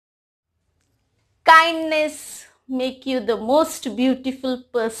Kindness make you the most beautiful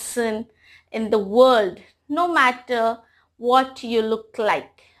person in the world, no matter what you look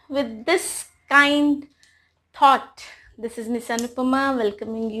like. With this kind thought, this is Miss Anupama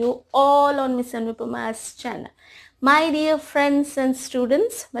welcoming you all on Miss Anupama's channel. My dear friends and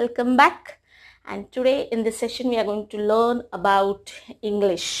students, welcome back. And today in this session we are going to learn about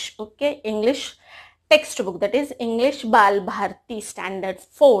English. Okay, English textbook, that is English Balbharti standard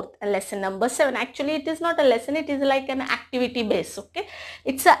 4th lesson number 7. Actually it is not a lesson, it is like an activity base. Okay,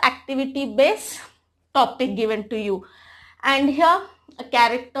 it's an activity based topic given to you, and here a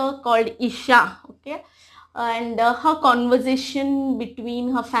character called Eesha. Okay, and her conversation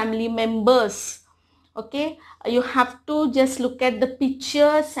between her family members. Okay, you have to just look at the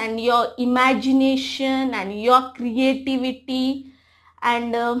pictures and your imagination and your creativity,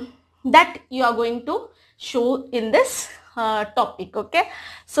 and that you are going to show in this topic. Okay,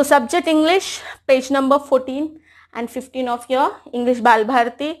 so subject English, page number 14 and 15 of your English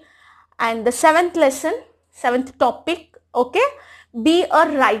Balbharti, and the 7th lesson, 7th topic. Okay, be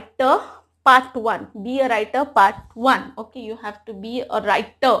a writer part 1. Be a writer part 1. Okay, you have to be a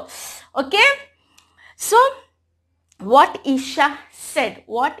writer. Okay, so what Eesha said,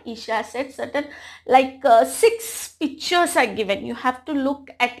 certain like 6 pictures are given. You have to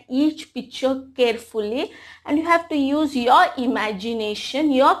look at each picture carefully, and you have to use your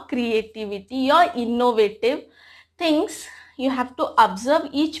imagination, your creativity, your innovative things. You have to observe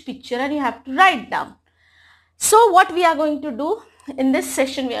each picture and you have to write down. So what we are going to do in this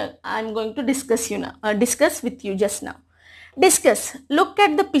session, I am going to discuss with you just now. Look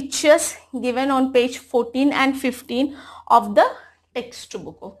at the pictures given on page 14 and 15 of the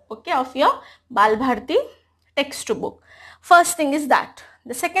textbook. Okay, of your Balbharti textbook. First thing is that.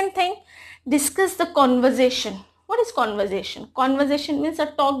 The second thing, discuss the conversation. What is conversation? Conversation means a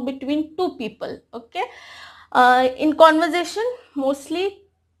talk between two people. Okay, in conversation mostly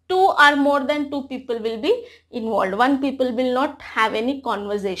 2 or more than 2 people will be involved. 1 people will not have any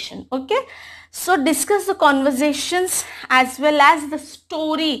conversation. Okay, so discuss the conversations as well as the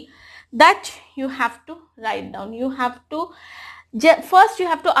story that you have to write down. You have to first you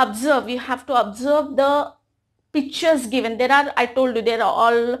have to observe. You have to observe the pictures given. There are, I told you, there are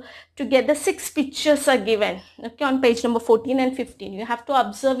all together 6 pictures are given. Okay, on page number 14 and 15. You have to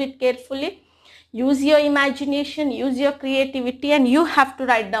observe it carefully. Use your imagination, use your creativity, and you have to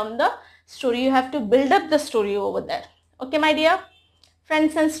write down the story. You have to build up the story over there. Okay, my dear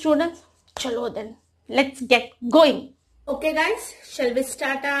friends and students, chalo then, let's get going. Okay guys, shall we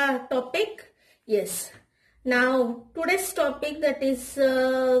start our topic? Yes. Now today's topic, that is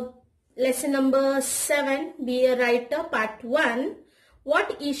lesson number 7, be a writer part 1.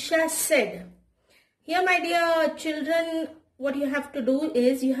 What Eesha said. Here my dear children, what you have to do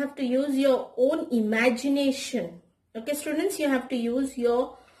is you have to use your own imagination. Okay students, you have to use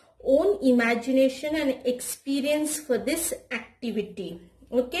your own imagination and experience for this activity.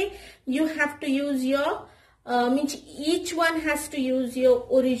 Okay, you have to use your each one has to use your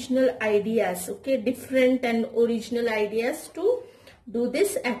original ideas. Okay, different and original ideas to do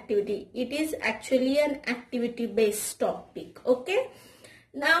this activity. It is actually an activity based topic. Okay,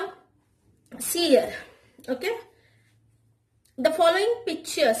 now see here. Okay, the following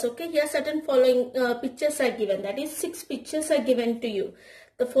pictures. Okay, here certain following pictures are given, that is 6 pictures are given to you.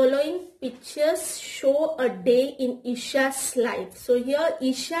 The following pictures show a day in Eesha's life. So here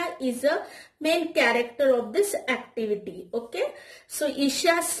Eesha is a main character of this activity. Okay, so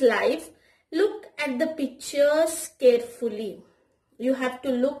Eesha's life. Look at the pictures carefully. You have to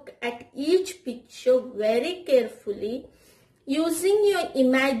look at each picture very carefully using your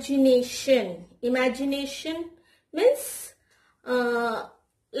imagination. Imagination means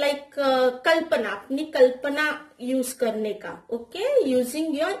कल्पना, अपनी कल्पना use करने का. Okay,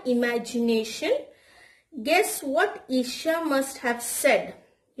 using your imagination. Guess what Eesha must have said.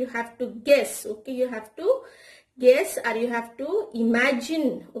 You have to guess. Okay, you have to guess or you have to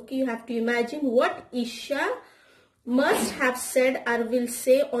imagine. Okay, you have to imagine what Eesha must have said or will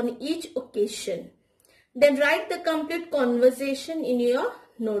say on each occasion. Then write the complete conversation in your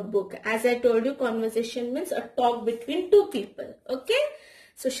notebook. As I told you, conversation means a talk between 2 people. Okay,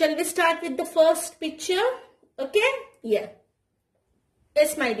 so shall we start with the first picture? Okay, yeah.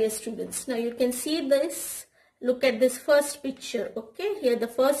 Yes, my dear students, now you can see this. Look at this first picture. Okay, here the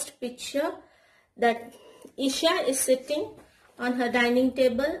first picture, that Eesha is sitting on her dining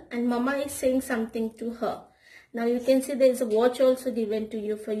table and mama is saying something to her. Now you can see there is a watch also given to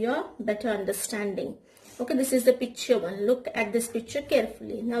you for your better understanding. Okay, this is the picture 1. Look at this picture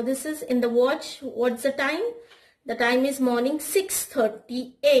carefully. Now this is in the watch. What's the time? The time is morning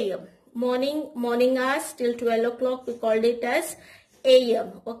 6:30 a.m. morning hours till 12 o'clock, we called it as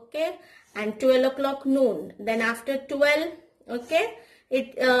AM, okay, and 12 o'clock noon. Then after 12, okay,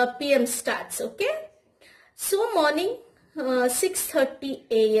 it PM starts, okay. So morning 6:30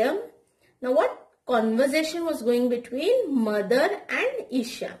 AM. Now what conversation was going between mother and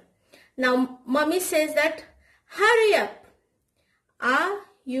Eesha? Now mommy says that hurry up,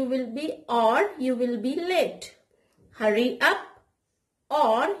 you will be late. Hurry up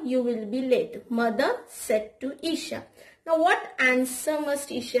or you will be late, mother said to Eesha. Now what answer must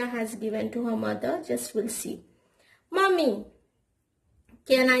Eesha has given to her mother? Just we'll see. Mommy,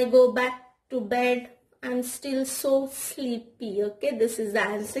 can I go back to bed? I'm still so sleepy. Okay, this is the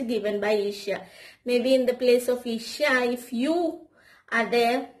answer given by Eesha. Maybe in the place of Eesha, if you are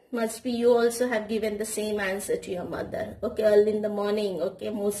there, must be you also have given the same answer to your mother. Okay, early in the morning. Okay,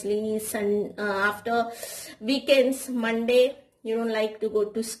 mostly after weekends, Monday, you don't like to go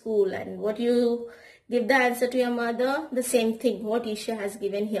to school, and what you give the answer to your mother, the same thing what Eesha has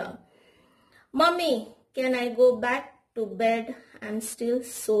given here. Mommy, can I go back to bed? I'm still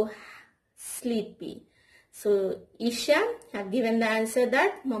so sleepy. So Eesha have given the answer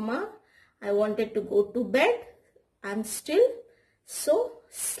that, Mama, I wanted to go to bed. I'm still so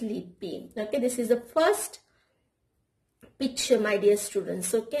sleepy. Okay, this is the first picture, my dear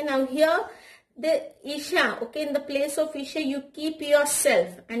students. Okay, now here the Eesha, okay, in the place of Eesha, you keep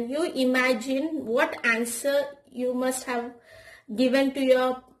yourself and you imagine what answer you must have given to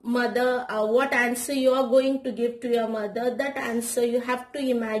your mother, or what answer you are going to give to your mother. That answer you have to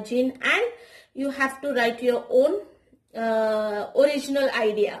imagine, and you have to write your own original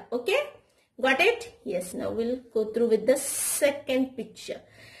idea. Okay, got it? Yes. Now we'll go through with the second picture.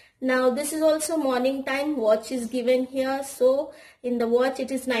 Now this is also morning time. Watch is given here. So in the watch it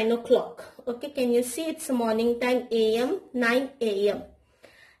is 9 o'clock. Okay, can you see? It's morning time, AM, 9 AM.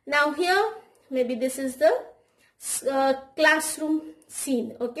 Now here maybe this is the classroom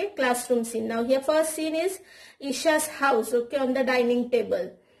scene. Okay, classroom scene. Now here first scene is Eesha's house. Okay, on the dining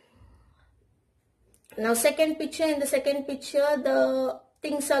table. Now second picture, in the second picture the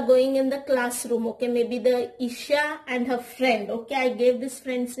things are going in the classroom. Okay, maybe the Eesha and her friend. Okay, I gave this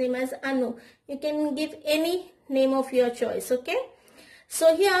friend's name as Anu. You can give any name of your choice. Okay,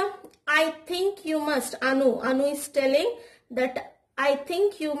 so here I think you must, Anu is telling that I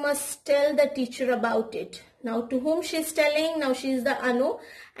think you must tell the teacher about it. Now to whom she is telling? Now she is the Anu,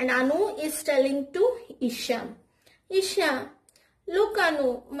 and Anu is telling to Eesha. Eesha, look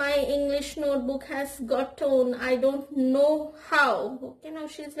Anu, my English notebook has got torn. I don't know how. Okay, now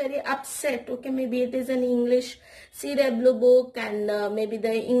she is very upset. Okay, maybe it is an English CW book, and maybe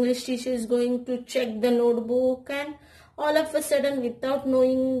the English teacher is going to check the notebook, and all of a sudden, without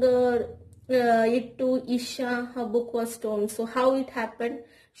knowing it to Eesha, her book was torn. So how it happened,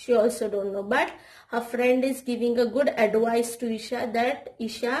 she also don't know. But her friend is giving a good advice to Eesha that,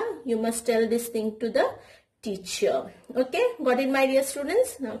 Eesha, you must tell this thing to the teacher. Okay, got it, my dear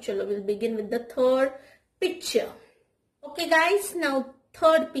students? Now chalo, we'll begin with the third picture. Okay guys, now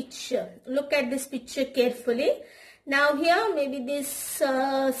third picture. Look at this picture carefully. Now here maybe this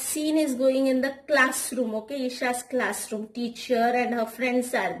scene is going in the classroom. Okay, Eesha's classroom. Teacher and her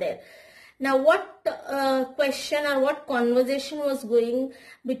friends are there. Now what question or what conversation was going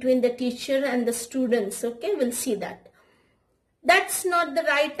between the teacher and the students? Okay, we'll see that. That's not the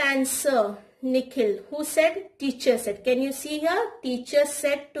right answer, Nikhil. Who said? Teacher said. Can you see here? Teacher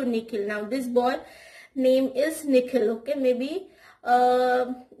said to Nikhil. Now this boy name is Nikhil. Okay, maybe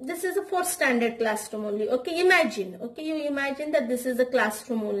this is a 4th standard classroom only. Okay, imagine. Okay, you imagine that this is a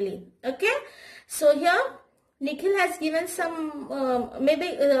classroom only. Okay, so here Nikhil has given some,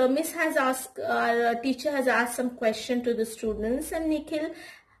 maybe Miss has asked, teacher has asked some question to the students, and Nikhil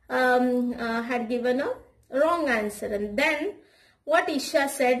had given a wrong answer. And then what Eesha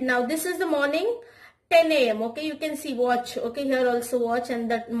said, now this is the morning, 10 AM. Okay, you can see watch. Okay, here also watch, and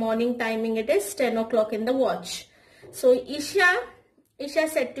that morning timing it is 10 o'clock in the watch. So Eesha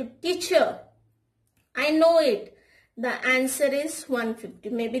said to teacher, I know it. The answer is 150.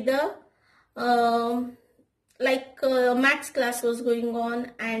 Maybe the maths class was going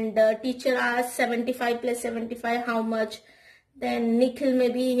on, and the teacher asked 75 plus 75 how much. Then Nikhil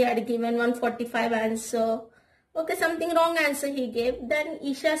maybe he had given 145 answer. Okay, something wrong answer he gave. Then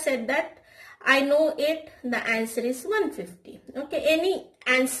Eesha said that I know it. The answer is 150. Okay, any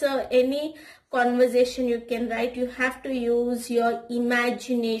answer, any conversation you can write, you have to use your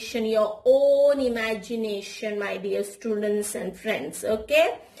imagination, your own imagination, my dear students and friends.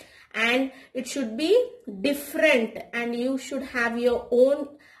 Okay, and it should be different, and you should have your own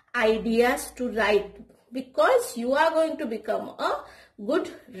ideas to write, because you are going to become a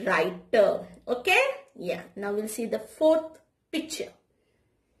good writer. Okay, yeah. Now we'll see the fourth picture.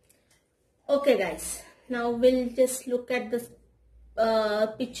 Okay guys, now we'll just look at this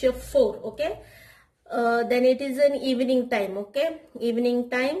picture 4. Okay, then it is an evening time. Okay, evening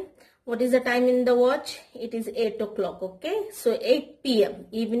time. What is the time in the watch? It is 8 o'clock. Okay, so 8 p.m.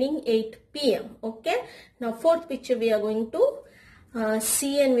 evening, 8 p.m. Okay, now fourth picture we are going to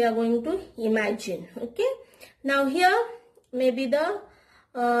see and we are going to imagine. Okay, now here maybe the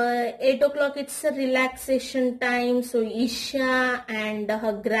 8 o'clock, it's a relaxation time. So Eesha and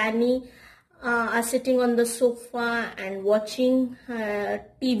her granny are sitting on the sofa and watching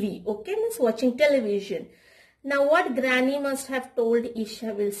TV. Okay, means watching television. Now what granny must have told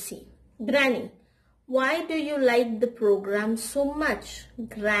Eesha, will see. Granny, why do you like the program so much?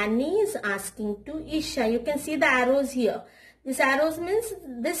 Granny is asking to Eesha. You can see the arrows here. This arrows means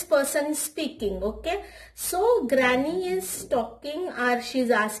this person is speaking. Okay, so granny is talking, or she's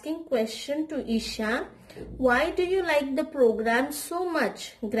asking question to Eesha. Why do you like the program so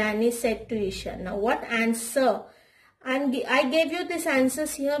much? Granny said to Eesha. Now what answer? And I gave you these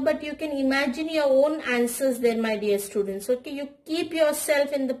answers here, but you can imagine your own answers there, my dear students. Okay, you keep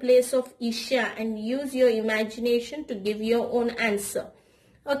yourself in the place of Eesha and use your imagination to give your own answer.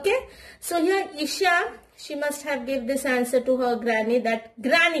 Okay, so here Eesha, she must have given this answer to her granny, that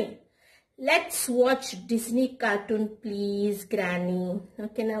Granny, let's watch Disney cartoon please, Granny.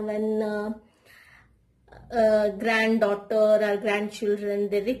 Okay, now when granddaughter or grandchildren,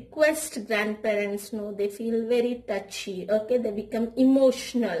 they request grandparents, no, they feel very touchy. Okay, they become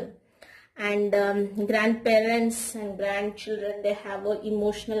emotional, and grandparents and grandchildren, they have an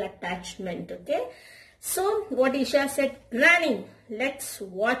emotional attachment. Okay, so what Eesha said, Granny, let's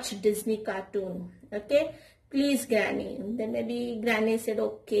watch Disney cartoon. Okay, please Granny. And then maybe Granny said,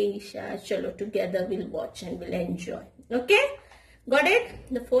 okay Eesha, chalo, together we'll watch and we'll enjoy. Okay, got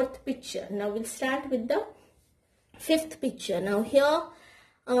it? The fourth picture. Now we'll start with the fifth picture. Now here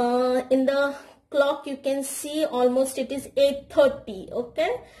in the clock you can see almost it is 8:30. Okay,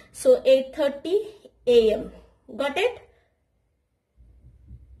 so 8:30 a.m. got it?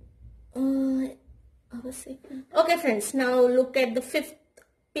 Okay friends, now look at the fifth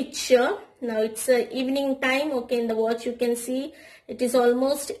picture. Now it's evening time. Okay, in the watch you can see it is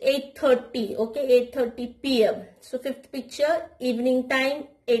almost 8:30. Okay, 8:30 p.m. So fifth picture, evening time,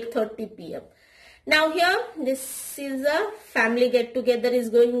 8:30 p.m. Now here this is a family get together is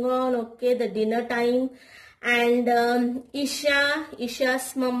going on. Okay, the dinner time, and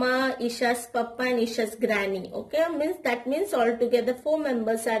Eesha's mama, Eesha's papa and Eesha's granny. Okay, that means all together 4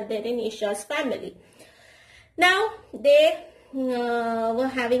 members are there in Eesha's family. Now they were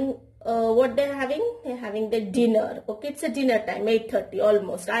having what they're having? They're having the dinner. Okay, it's a dinner time, 8:30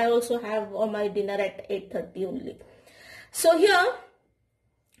 almost. I also have my dinner at 8:30 only. So here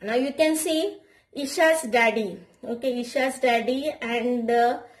now you can see Eesha's daddy. Okay, Eesha's daddy and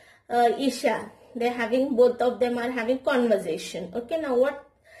Eesha, they're having, both of them are having conversation. Okay, now what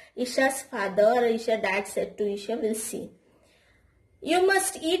Eesha's father or Eesha's dad said to Eesha, we'll see. You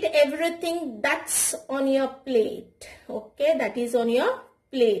must eat everything that's on your plate. Okay, that is on your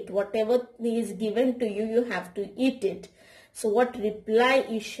plate. Whatever is given to you, you have to eat it. So what reply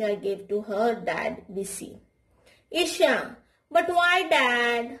Eesha gave to her dad, we see. Eesha, but why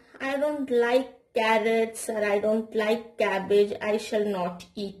dad? I don't like carrots or I don't like cabbage. I shall not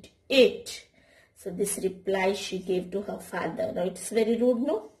eat it. So this reply she gave to her father. Now it's very rude,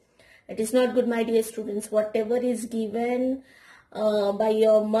 no? It is not good, my dear students. Whatever is given by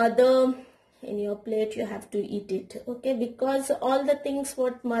your mother in your plate, you have to eat it. Okay, because all the things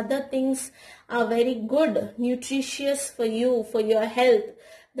what mother thinks are very good, nutritious for you, for your health,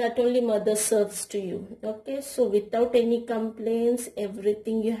 that only mother serves to you. Okay, so without any complaints,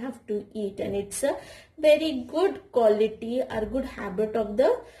 everything you have to eat, and it's a very good quality or good habit of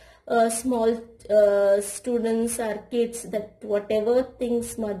the small students or kids, that whatever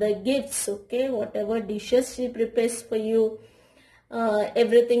things mother gives, okay, whatever dishes she prepares for you,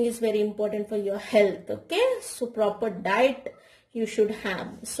 everything is very important for your health. Okay, so proper diet you should have.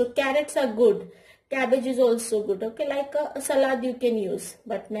 So carrots are good, cabbage is also good. Okay, like a salad you can use,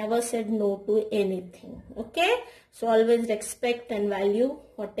 but never said no to anything. Okay, so always respect and value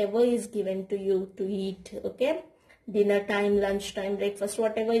whatever is given to you to eat. Okay, dinner time, lunch time, breakfast,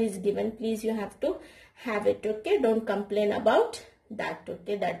 whatever is given, please you have to have it. Okay, don't complain about that.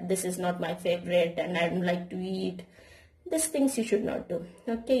 Okay, that this is not my favorite and I don't like to eat. These things you should not do.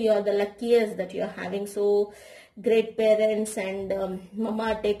 Okay, you are the luckiest that you are having so great parents, and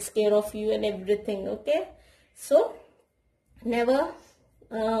mama takes care of you and everything. Okay, so never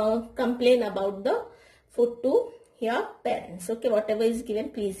complain about the food to your parents. Okay, whatever is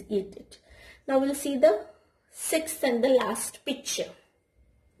given, please eat it. Now we'll see the sixth and the last picture.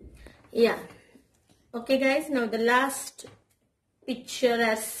 Yeah. Okay guys, now the last picture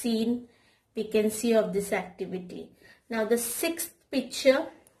as seen, we can see of this activity. Now the sixth picture,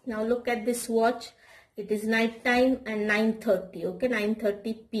 now look at this watch. It is night time and 9:30. Okay,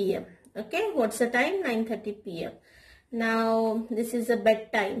 9:30 p.m. Okay, what's the time? 9:30 p.m. Now this is a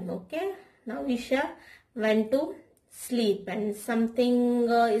bedtime. Okay, now Eesha went to sleep and something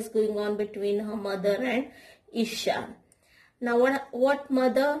is going on between her mother and Eesha. Now what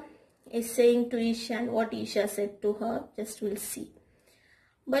mother is saying to Eesha and what Eesha said to her, just we'll see.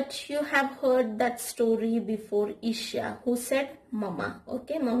 But you have heard that story before, Eesha. Who said? Mama.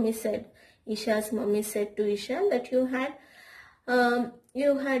 Okay, mommy said. Eesha's mommy said to Eesha that you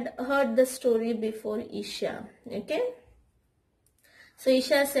had heard the story before, Eesha. Okay. So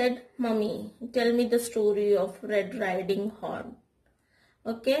Eesha said, Mommy, tell me the story of Red Riding Hood.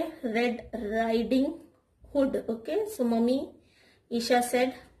 Okay, Red Riding Hood. Okay, so mommy, Eesha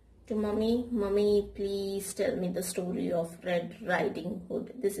said to mommy, Mommy, please tell me the story of Red Riding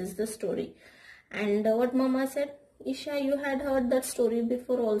Hood. This is the story. And what mama said? Eesha, you had heard that story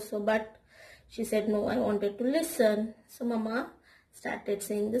before also, but she said, no, I wanted to listen. So mama started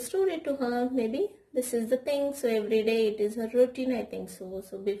saying the story to her. Maybe this is the thing. So every day it is her routine, I think so.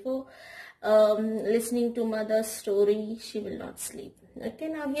 So before listening to mother's story, she will not sleep. Okay,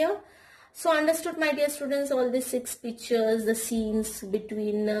 now here. So understood, my dear students, all these 6 pictures, the scenes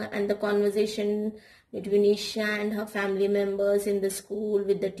between and the conversation between Eesha and her family members in the school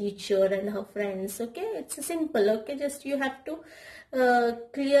with the teacher and her friends. Okay, it's simple. Okay, just you have to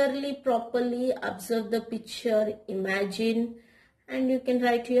clearly, properly observe the picture, imagine, and you can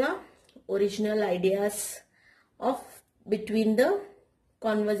write your original ideas of between the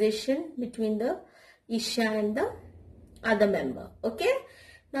conversation between the Eesha and the other member. Okay.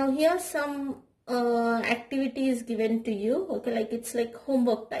 Now here some activity is given to you. Okay, like it's like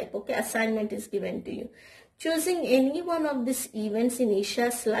homework type. Okay, assignment is given to you. Choosing any one of these events in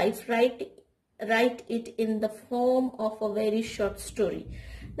Eesha's life, write it in the form of a very short story.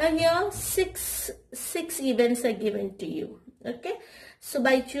 Now here six events are given to you. Okay, so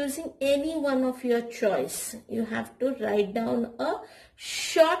by choosing any one of your choice, you have to write down a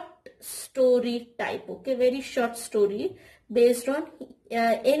short story type. Okay, very short story based on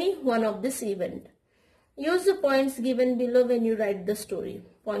any one of this event. Use the points given below when you write the story.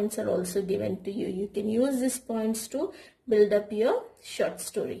 Points are also given to you. You can use these points to build up your short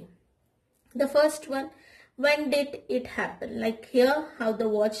story. The first one, when did it happen? Like here, how the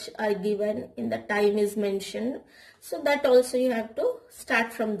watch are given in the time is mentioned. So that also you have to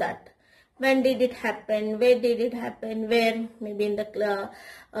start from that. When did it happen? Where did it happen? Where? Maybe in the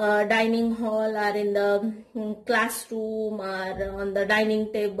dining hall or in the classroom or on the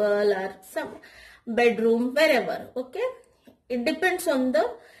dining table or some bedroom, wherever. Okay. It depends on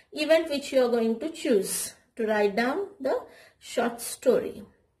the event which you are going to choose to write down the short story.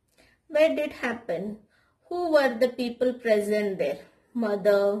 Where did it happen? Who were the people present there?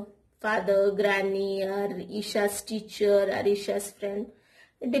 Mother, father, granny, or Eesha's teacher, or Eesha's friend.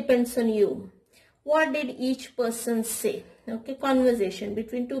 It depends on you. What did each person say? Okay, conversation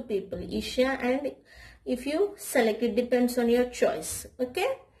between 2 people, Eesha, and if you select, it depends on your choice. Okay.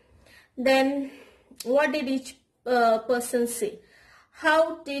 Then what did each person say?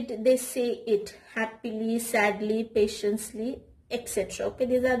 How did they say it? Happily, sadly, patiently, etc. Okay,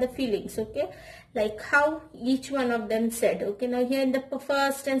 these are the feelings. Okay, like how each one of them said. Okay, now here in the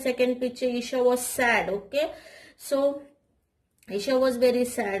first and second picture, Eesha was sad. Okay, so Eesha was very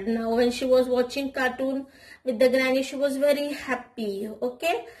sad. Now when she was watching cartoon with the granny, she was very happy.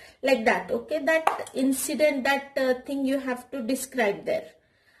 Okay, like that. Okay, that incident, that thing you have to describe there.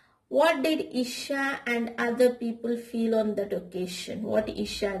 What did Eesha and other people feel on that occasion? What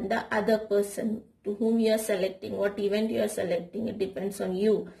Eesha and the other person to whom you are selecting, what event you are selecting, it depends on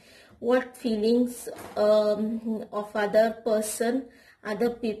you. What feelings of other person,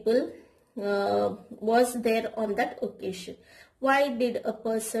 other people was there on that occasion? Why did a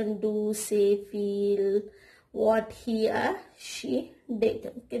person do, say, feel what he or she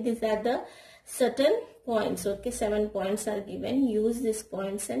did? Okay, these are the certain points. Okay, 7 points are given. Use these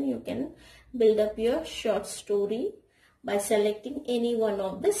points and you can build up your short story by selecting any one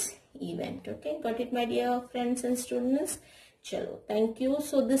of this event. Okay, got it, my dear friends and students? Chalo, thank you.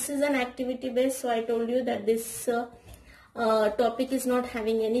 So this is an activity based. So I told you that this topic is not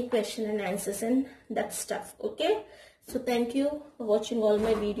having any question and answers and that stuff. Okay. So thank you for watching all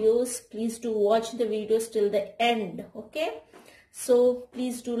my videos. Please do watch the videos till the end. Okay. So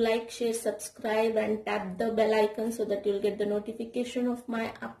please do like, share, subscribe and tap the bell icon so that you'll get the notification of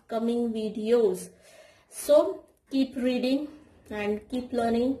my upcoming videos. So keep reading and keep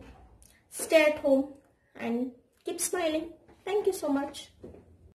learning. Stay at home and keep smiling. Thank you so much.